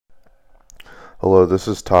Hello, this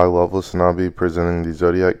is Loveless, and I'll be presenting the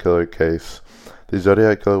Zodiac Killer case. The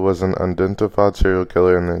Zodiac Killer was an unidentified serial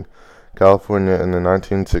killer in California in the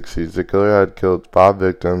 1960s. The killer had killed 5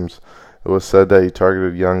 victims. It was said that he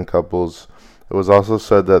targeted young couples. It was also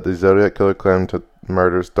said that the Zodiac Killer claimed to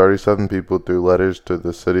murder 37 people through letters to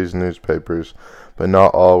the city's newspapers, but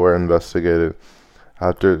not all were investigated.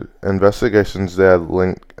 After investigations, they had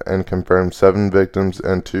linked and confirmed 7 victims,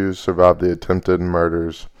 and 2 survived the attempted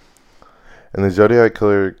murders. In the Zodiac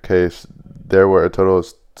Killer case, there were a total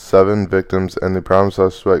of 7 victims, and the prime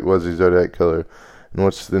suspect was the Zodiac Killer, in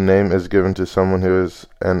which the name is given to someone who is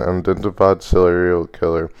an unidentified serial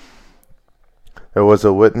killer. There was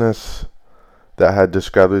a witness that had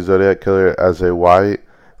described the Zodiac Killer as a white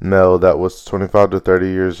male that was 25 to 30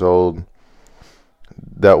 years old,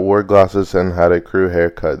 that wore glasses and had a crew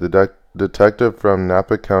haircut. The detective from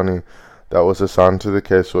Napa County that was assigned to the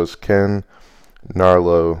case was Ken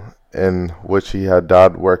Narlow, in which he had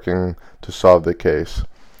died working to solve the case.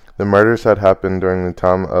 The murders had happened during the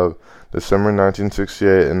time of December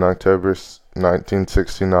 1968 and October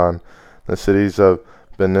 1969. The cities of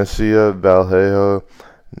Benicia, Vallejo,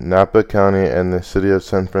 Napa County, and the city of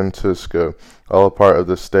San Francisco, all a part of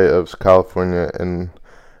the state of California, and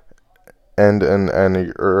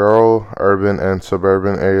in rural, urban, and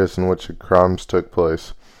suburban areas in which the crimes took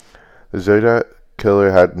place. The Zodiac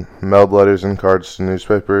Killer had mailed letters and cards to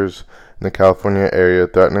newspapers in the California area,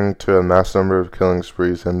 threatening to a mass number of killing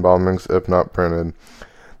sprees and bombings if not printed.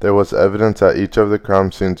 There was evidence at each of the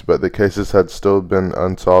crime scenes, but the cases had still been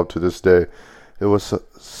unsolved to this day. It was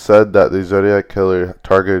said that the Zodiac Killer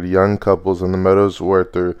targeted young couples, and the motives were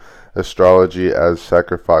through astrology as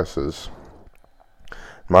sacrifices. In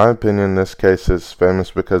my opinion, this case is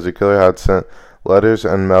famous because the killer had sent letters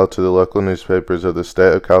and mail to the local newspapers of the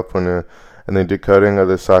state of California, and the decoding of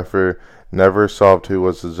the cipher never solved who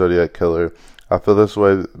was the Zodiac Killer. I feel this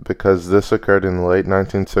way because this occurred in the late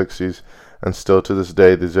 1960s, and still to this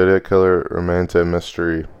day, the Zodiac Killer remains a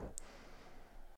mystery.